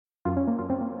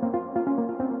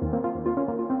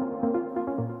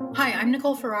Hi, I'm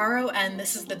Nicole Ferraro, and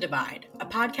this is The Divide, a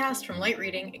podcast from Light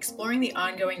Reading exploring the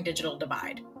ongoing digital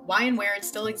divide, why and where it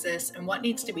still exists, and what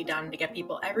needs to be done to get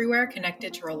people everywhere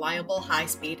connected to reliable,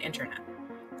 high-speed internet.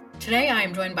 Today, I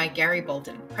am joined by Gary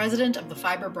Bolton, president of the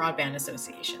Fiber Broadband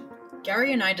Association.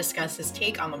 Gary and I discuss his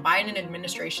take on the Biden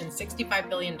administration's $65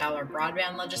 billion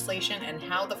broadband legislation and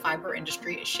how the fiber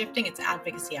industry is shifting its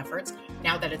advocacy efforts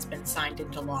now that it's been signed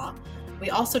into law. We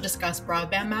also discuss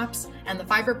broadband maps and the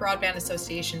Fiber Broadband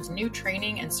Association's new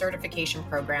training and certification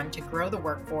program to grow the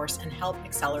workforce and help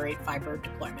accelerate fiber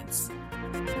deployments.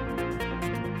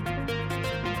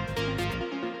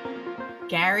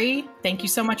 Gary, thank you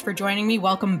so much for joining me.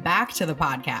 Welcome back to the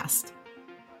podcast.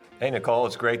 Hey, Nicole,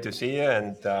 it's great to see you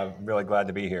and really glad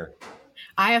to be here.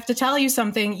 I have to tell you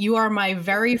something. You are my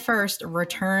very first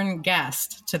return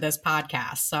guest to this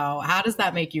podcast. So how does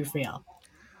that make you feel?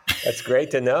 That's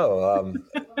great to know.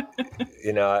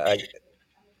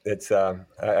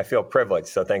 I feel privileged.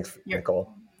 So thanks,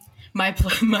 Nicole. My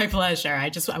pleasure.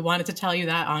 I wanted to tell you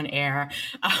that on air.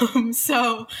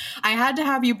 So I had to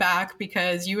have you back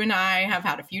because you and I have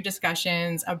had a few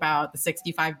discussions about the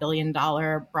 $65 billion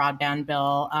broadband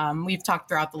bill. We've talked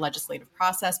throughout the legislative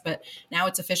process, but now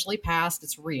it's officially passed.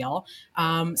 It's real.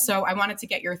 So I wanted to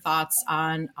get your thoughts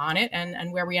on it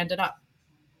and where we ended up.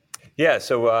 Yeah.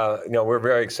 So, we're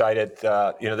very excited.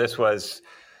 This was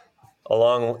a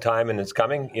long time and it's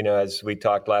coming. As we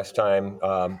talked last time,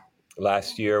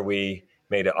 last year, we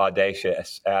made an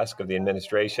audacious ask of the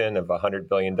administration of $100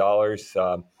 billion.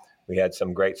 We had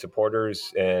some great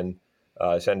supporters and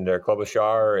Senator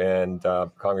Klobuchar and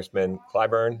Congressman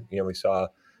Clyburn. We saw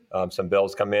some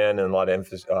bills come in and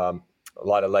a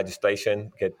lot of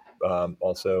legislation get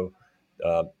also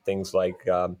things like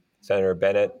Senator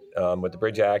Bennett with the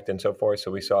Bridge Act and so forth. So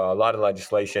we saw a lot of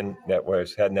legislation that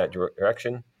was heading that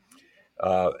direction.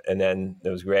 And then it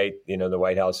was great. The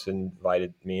White House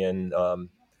invited me in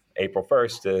April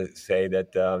 1st to say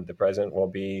that the president will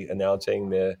be announcing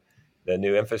the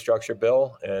new infrastructure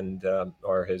bill and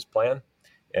or his plan.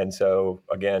 And so,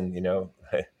 again,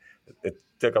 it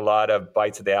took a lot of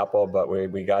bites of the apple, but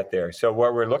we got there. So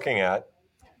what we're looking at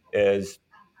is,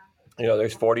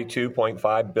 there's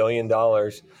 $42.5 billion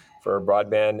for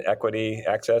broadband equity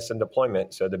access and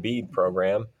deployment. So the BEAD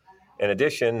program. In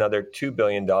addition, another $2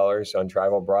 billion on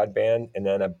tribal broadband, and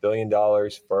then $1 billion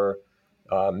for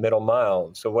middle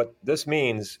mile. So what this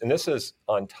means, and this is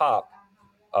on top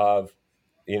of,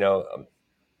 a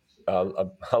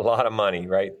lot of money,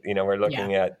 right? We're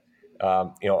looking at,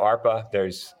 ARPA.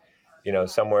 There's,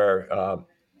 somewhere,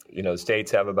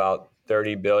 states have about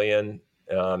 30 billion,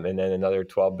 and then another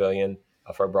 12 billion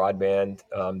for broadband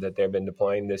that they've been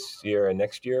deploying this year and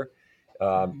next year.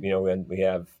 And we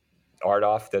have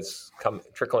RDOF that's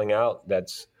trickling out.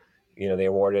 That's, they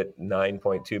awarded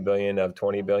 9.2 billion of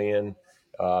 20 billion.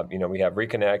 We have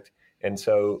Reconnect. And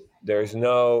so there's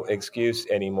no excuse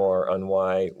anymore on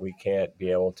why we can't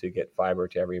be able to get fiber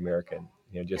to every American.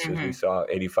 Just as we saw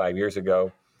 85 years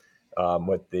ago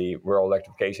with the Rural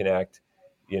Electrification Act,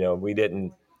 we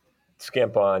didn't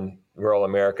skimp on rural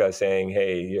America saying,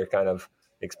 hey, you're kind of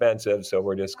expensive, so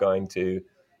we're just going to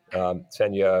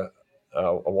send you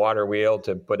a water wheel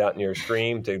to put out in your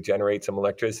stream to generate some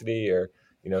electricity, or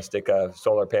stick a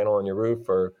solar panel on your roof,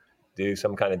 or do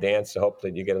some kind of dance to hope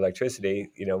that you get electricity.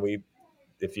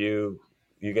 If you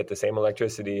get the same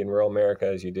electricity in rural America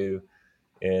as you do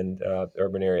in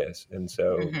urban areas. And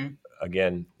so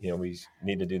again, we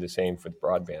need to do the same for the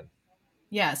broadband.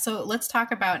 Yeah. So let's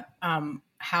talk about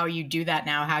how you do that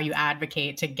now, how you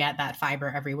advocate to get that fiber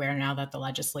everywhere now that the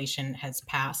legislation has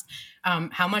passed.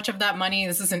 How much of that money,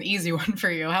 this is an easy one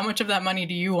for you, how much of that money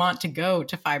do you want to go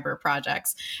to fiber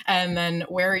projects? And then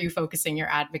where are you focusing your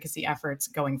advocacy efforts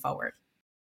going forward?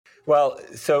 Well,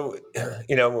 so,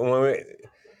 the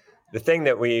thing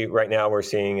that right now we're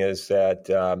seeing is that,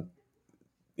 a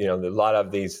lot of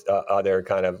these other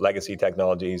kind of legacy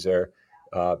technologies are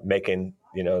making,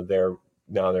 they're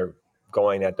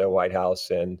going at the White House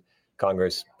and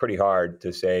Congress pretty hard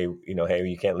to say, hey,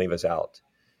 you can't leave us out.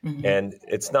 And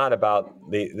it's not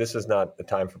about this is not the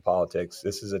time for politics.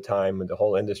 This is a time when the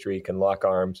whole industry can lock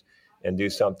arms and do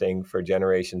something for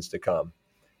generations to come.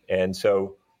 And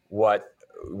so what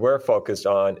we're focused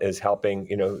on is helping,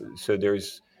 so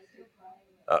there's,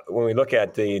 when we look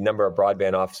at the number of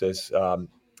broadband offices,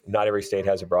 not every state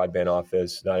has a broadband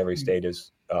office. Not every state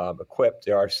is equipped.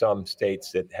 There are some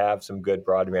states that have some good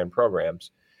broadband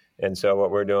programs. And so what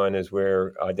we're doing is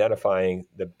we're identifying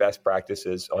the best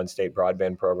practices on state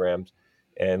broadband programs,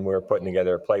 and we're putting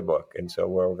together a playbook. And so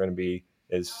where we're going to be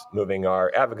is moving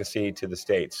our advocacy to the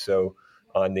states. So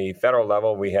on the federal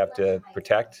level, we have to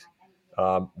protect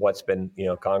what's been,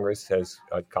 Congress has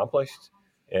accomplished,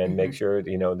 and make Mm-hmm. sure,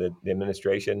 that the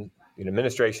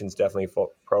administration's definitely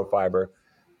pro fiber,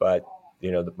 but,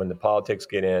 when the politics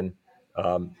get in,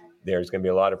 um, there's going to be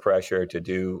a lot of pressure to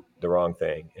do the wrong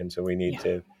thing. And so we need Yeah.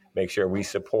 to make sure we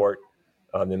support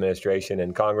the administration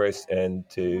and Congress, and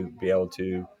to be able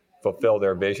to fulfill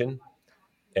their vision.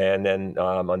 And then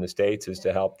on the states is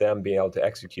to help them be able to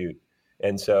execute.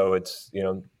 And so it's,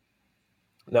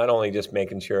 not only just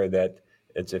making sure that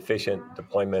it's efficient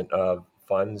deployment of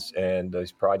funds and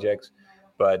those projects,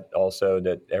 but also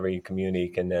that every community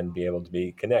can then be able to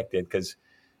be connected. Because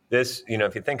this,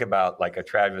 if you think about, like, a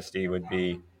travesty would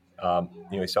be,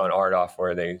 we saw in RDOF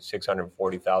where the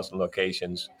 640,000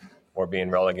 locations were being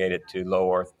relegated to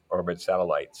low Earth orbit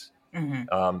satellites.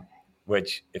 Mm-hmm.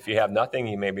 Which, if you have nothing,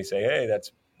 you maybe say, hey,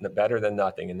 that's better than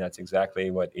nothing. And that's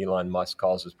exactly what Elon Musk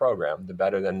calls his program, the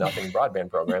better than nothing broadband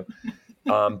program.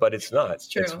 But it's not. It's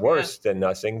true. It's worse than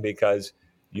nothing, because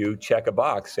you check a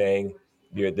box saying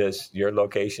your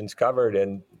location's covered,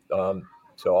 and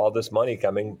so all this money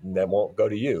coming that won't go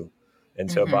to you. And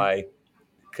so Mm-hmm. by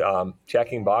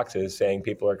checking boxes saying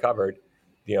people are covered,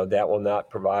 that will not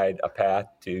provide a path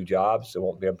to jobs. It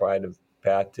won't provide a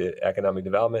path to economic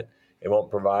development. It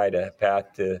won't provide a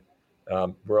path to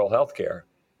rural health care.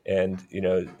 And,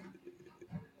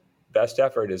 best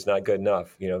effort is not good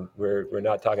enough. We're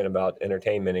not talking about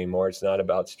entertainment anymore. It's not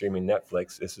about streaming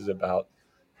Netflix. This is about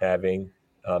having,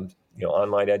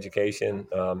 online education,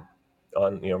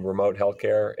 on, remote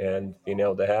healthcare, and being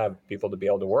able to have people to be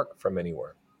able to work from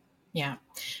anywhere. Yeah.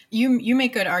 You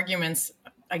make good arguments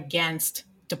against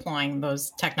deploying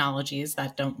those technologies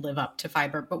that don't live up to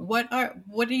fiber. But what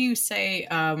do you say?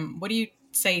 What do you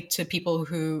say to people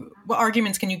what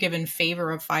arguments can you give in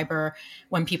favor of fiber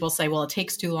when people say, well, it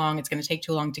takes too long, it's going to take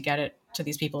too long to get it to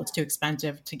these people, it's too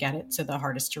expensive to get it to the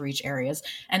hardest to reach areas?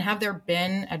 And have there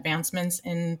been advancements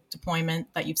in deployment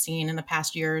that you've seen in the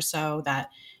past year or so that,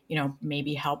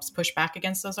 maybe helps push back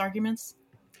against those arguments?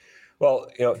 Well,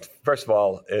 first of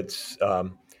all, it's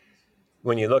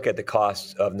when you look at the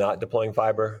costs of not deploying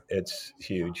fiber, it's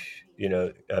huge.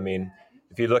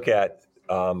 If you look at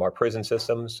our prison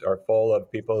systems are full of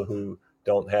people who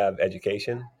don't have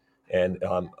education and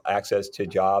access to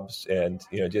jobs, and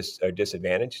just are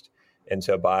disadvantaged. And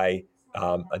so by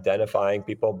identifying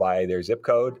people by their zip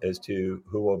code as to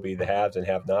who will be the haves and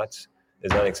have-nots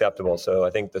is unacceptable. So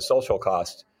I think the social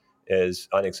cost is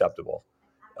unacceptable.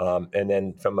 And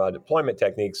then from deployment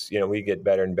techniques, we get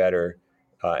better and better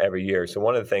every year. So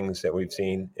one of the things that we've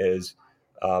seen is,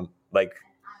 like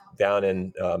down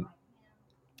in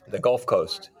the Gulf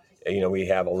Coast, we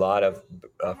have a lot of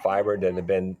fiber that have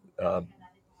been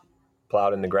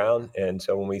plowed in the ground. And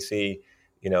so when we see,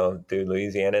 through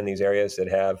Louisiana and these areas that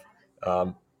have,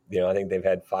 I think they've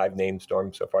had 5 named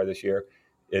storms so far this year,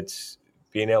 it's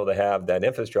being able to have that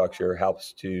infrastructure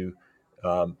helps to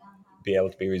be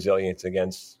able to be resilient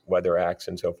against weather acts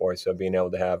and so forth. So being able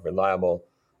to have reliable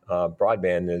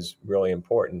broadband is really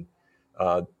important.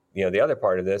 The other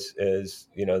part of this is,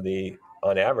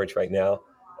 on average right now,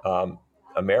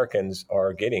 Americans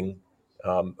are getting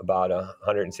about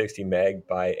 160 meg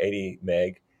by 80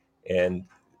 meg, and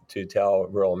to tell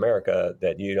rural America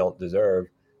that you don't deserve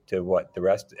to what the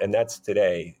rest, and that's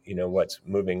today. What's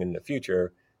moving in the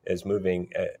future is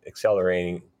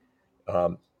accelerating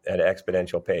at an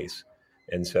exponential pace.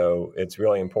 And so it's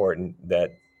really important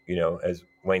that, as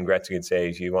Wayne Gretzky would say,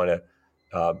 is you want to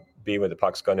be where the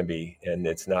puck's going to be. And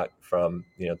it's not from,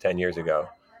 10 years ago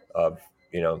of,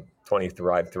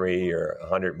 20-3 or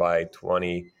 100 by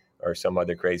 20 or some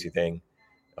other crazy thing.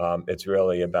 It's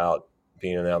really about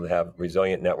being able to have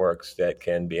resilient networks that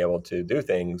can be able to do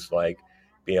things like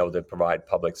be able to provide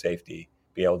public safety,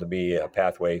 be able to be a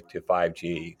pathway to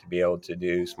 5G, to be able to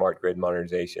do smart grid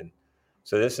modernization.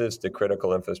 So this is the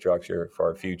critical infrastructure for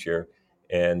our future.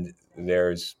 And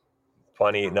there's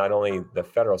plenty, not only the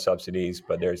federal subsidies,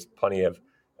 but there's plenty of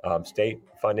state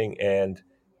funding and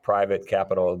private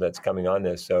capital that's coming on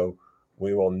this. So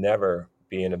we will never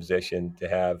be in a position to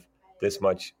have this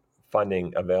much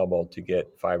funding available to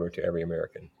get fiber to every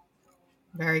American.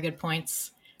 Very good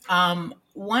points.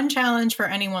 One challenge for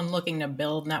anyone looking to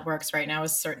build networks right now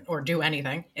or do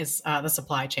anything is the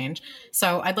supply chain.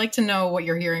 So I'd like to know what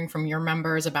you're hearing from your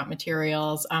members about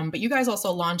materials. But you guys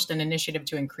also launched an initiative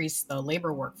to increase the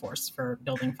labor workforce for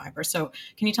building fiber. So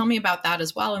can you tell me about that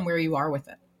as well and where you are with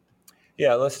it?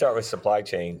 Yeah, let's start with supply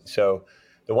chain. So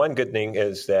the one good thing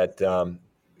is that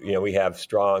we have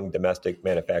strong domestic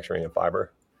manufacturing of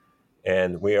fiber,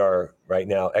 and we are right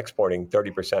now exporting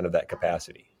 30% of that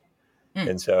capacity.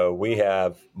 And so we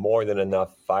have more than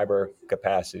enough fiber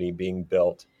capacity being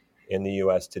built in the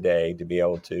U.S. today to be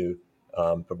able to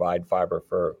provide fiber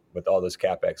with all this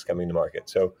CapEx coming to market.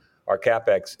 So our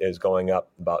CapEx is going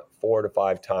up about 4 to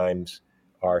 5 times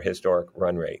our historic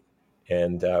run rate.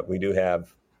 And we do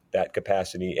have that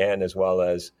capacity, and as well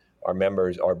as our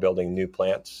members are building new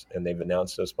plants, and they've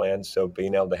announced those plans. So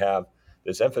being able to have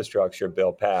this infrastructure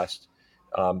bill passed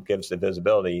gives the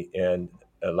visibility and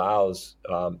allows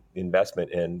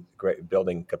investment in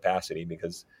building capacity,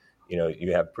 because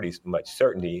you have pretty much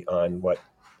certainty on what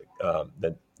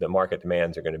the market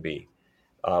demands are going to be.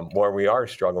 Where we are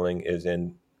struggling is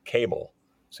in cable.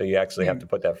 So you actually have to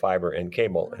put that fiber in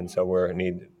cable, and so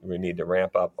we need to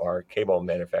ramp up our cable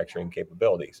manufacturing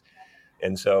capabilities.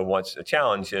 And so what's the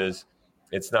challenge is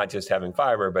it's not just having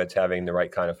fiber, but it's having the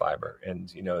right kind of fiber. And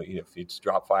if it's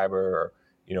drop fiber or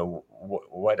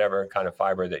whatever kind of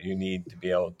fiber that you need to be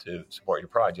able to support your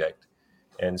project.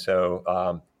 And so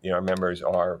our members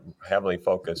are heavily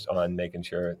focused on making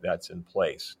sure that's in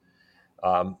place.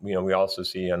 We also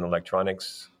see on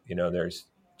electronics, there's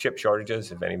chip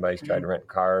shortages. If anybody's tried to rent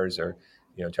cars or,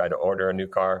 try to order a new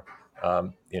car,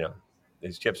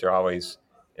 these chips are always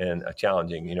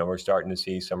challenging. We're starting to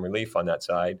see some relief on that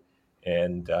side.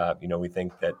 And, we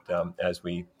think that as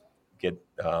we get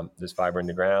this fiber in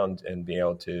the ground and be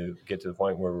able to get to the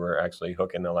point where we're actually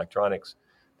hooking electronics,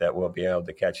 that we'll be able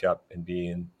to catch up and be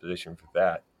in position for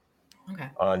that. Okay.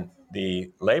 On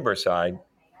the labor side,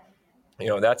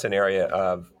 that's an area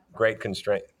of great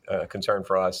concern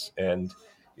for us. And,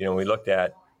 we looked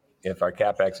at if our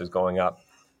CapEx is going up,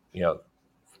 5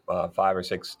 or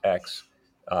 6x,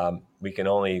 we can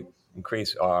only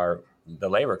increase the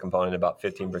labor component about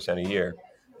 15% a year.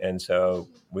 And so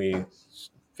we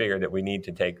figured that we need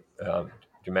to take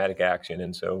dramatic action.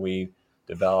 And so we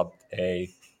developed a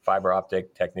fiber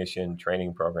optic technician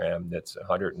training program that's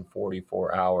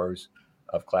 144 hours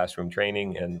of classroom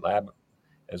training and lab,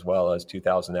 as well as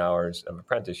 2,000 hours of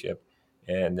apprenticeship.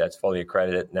 And that's fully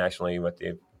accredited nationally with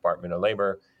the Department of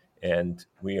Labor. And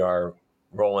we are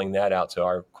rolling that out. So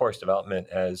our course development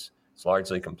is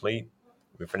largely complete.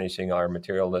 We're finishing our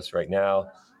material list right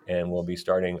now, and we'll be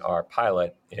starting our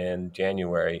pilot in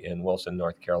January in Wilson,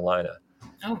 North Carolina.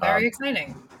 Oh, very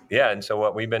exciting. Yeah, and so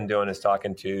what we've been doing is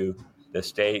talking to the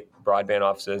state broadband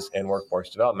offices and workforce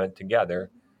development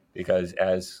together, because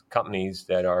as companies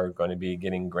that are going to be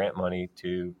getting grant money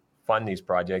to fund these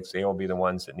projects, they will be the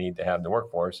ones that need to have the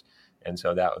workforce. And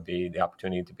so that would be the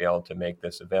opportunity to be able to make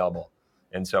this available.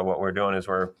 And so what we're doing is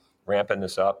we're ramping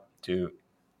this up to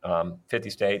 50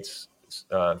 states,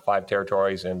 5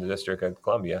 territories, and the District of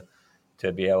Columbia,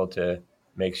 to be able to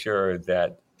make sure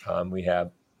that we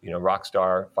have rock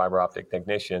star fiber optic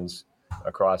technicians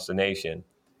across the nation.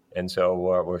 And so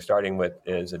what we're starting with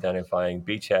is identifying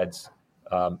beachheads,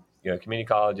 community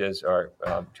colleges or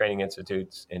training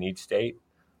institutes in each state,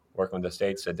 working with the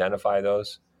states to identify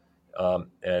those,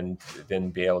 and then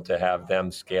be able to have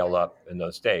them scale up in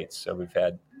those states. So we've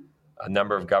had a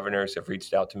number of governors have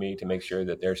reached out to me to make sure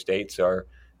that their states are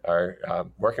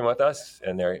working with us,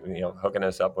 and they're hooking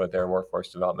us up with their workforce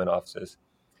development offices.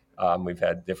 We've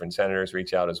had different senators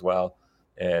reach out as well,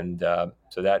 and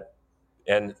so that,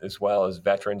 and as well as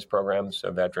veterans programs.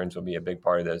 So veterans will be a big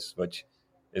part of this, which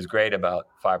is great about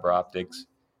fiber optics.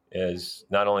 Is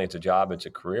not only it's a job, it's a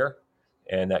career,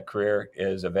 and that career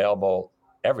is available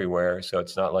everywhere. So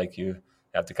it's not like you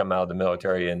have to come out of the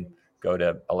military and go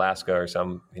to Alaska or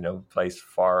some place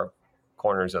far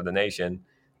corners of the nation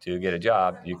to get a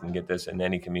job. You can get this in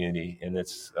any community, and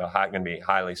it's going to be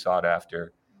highly sought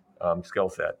after skill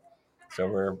set. So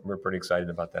we're pretty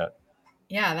excited about that.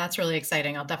 Yeah, that's really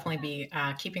exciting. I'll definitely be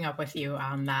keeping up with you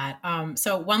on that.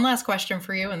 So one last question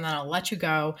for you, and then I'll let you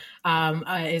go.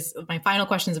 Is my final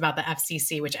question is about the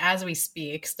FCC, which as we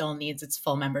speak still needs its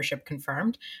full membership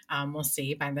confirmed. We'll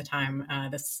see by the time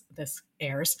this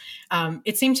airs.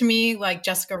 It seemed to me like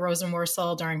Jessica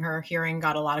Rosenworcel during her hearing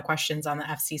got a lot of questions on the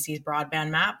FCC's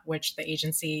broadband map, which the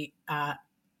agency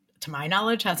to my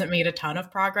knowledge, hasn't made a ton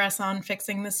of progress on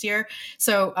fixing this year.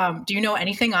 So do you know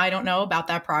anything I don't know about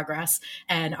that progress?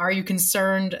 And are you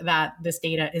concerned that this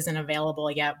data isn't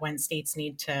available yet when states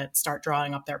need to start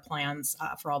drawing up their plans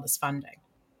for all this funding?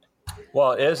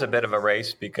 Well, it is a bit of a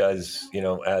race because,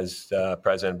 as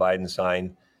President Biden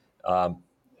signed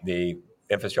the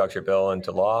infrastructure bill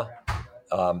into law,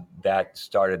 that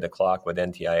started the clock with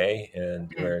NTIA,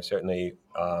 and we're certainly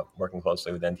working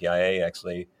closely with NTIA.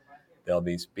 Actually, they'll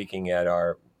be speaking at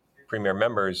our premier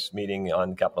members meeting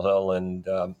on Capitol Hill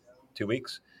in 2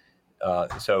 weeks.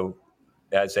 So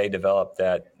as they develop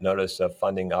that notice of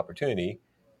funding opportunity,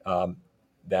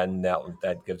 then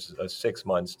that gives us 6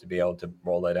 months to be able to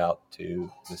roll it out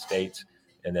to the states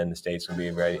and then the states will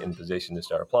be right in position to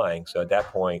start applying. So at that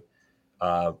point,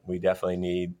 we definitely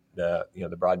need the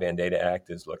Broadband Data Act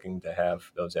is looking to have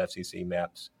those FCC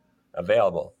maps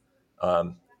available.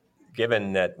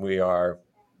 Given that we are,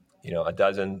 a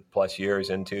dozen plus years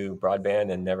into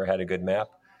broadband and never had a good map,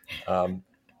 pulling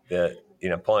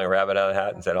a rabbit out of the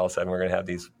hat and said all of a sudden we're going to have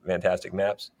these fantastic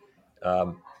maps,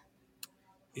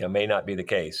 may not be the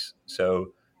case.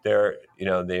 So there's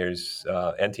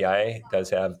NTIA does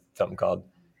have something called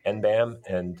NBAM,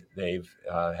 and they've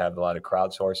have a lot of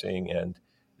crowdsourcing, and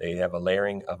they have a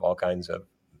layering of all kinds of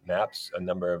maps. A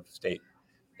number of state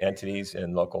entities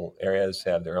and local areas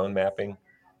have their own mapping.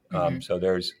 So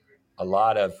there's a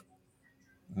lot of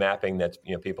mapping that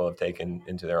people have taken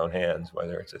into their own hands,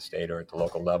 whether it's a state or at the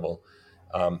local level.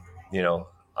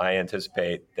 I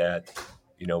anticipate that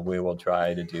we will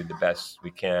try to do the best we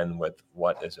can with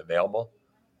what is available.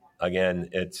 Again,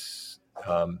 it's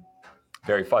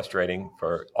very frustrating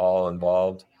for all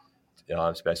involved,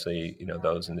 especially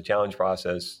those in the challenge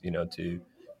process, to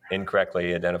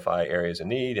incorrectly identify areas of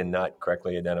need and not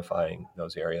correctly identifying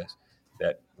those areas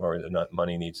where the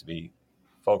money needs to be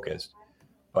focused.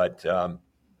 But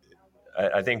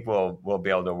I think we'll be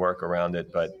able to work around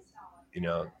it. But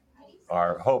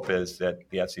our hope is that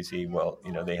the FCC will,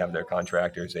 they have their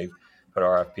contractors, they've put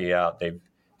RFP out, they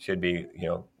should be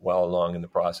well along in the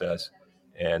process,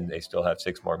 and they still have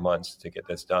 6 more months to get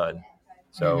this done.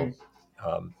 So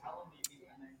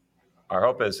our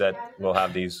hope is that we'll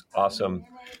have these awesome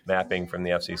mapping from the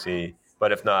FCC.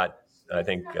 But if not, I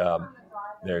think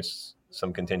there's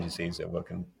some contingencies that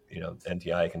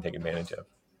NTI can take advantage of.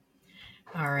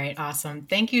 All right. Awesome.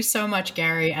 Thank you so much,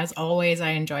 Gary. As always,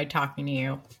 I enjoyed talking to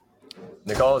you.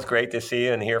 Nicole, it's great to see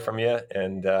you and hear from you.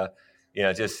 And,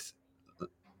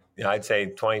 I'd say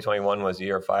 2021 was the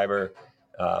year of fiber.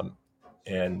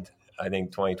 And I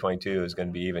think 2022 is going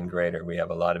to be even greater. We have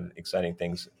a lot of exciting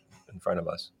things in front of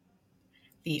us.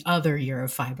 The other year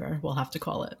of fiber, we'll have to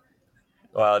call it.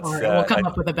 Well, we'll come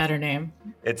up with a better name.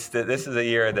 This is a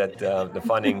year that the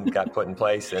funding got put in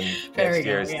place, and next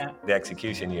year is the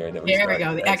execution year. There we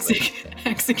go, the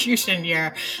execution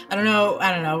year. I don't know.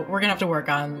 We're going to have to work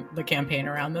on the campaign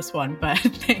around this one, but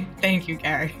thank you,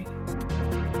 Gary.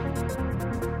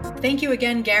 Thank you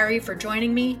again, Gary, for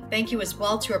joining me. Thank you as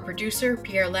well to our producer,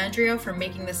 Pierre Landrio, for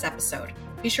making this episode.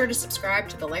 Be sure to subscribe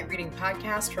to the Light Reading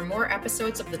Podcast for more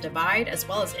episodes of The Divide, as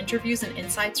well as interviews and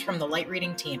insights from the Light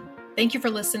Reading team. Thank you for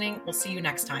listening. We'll see you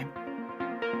next time.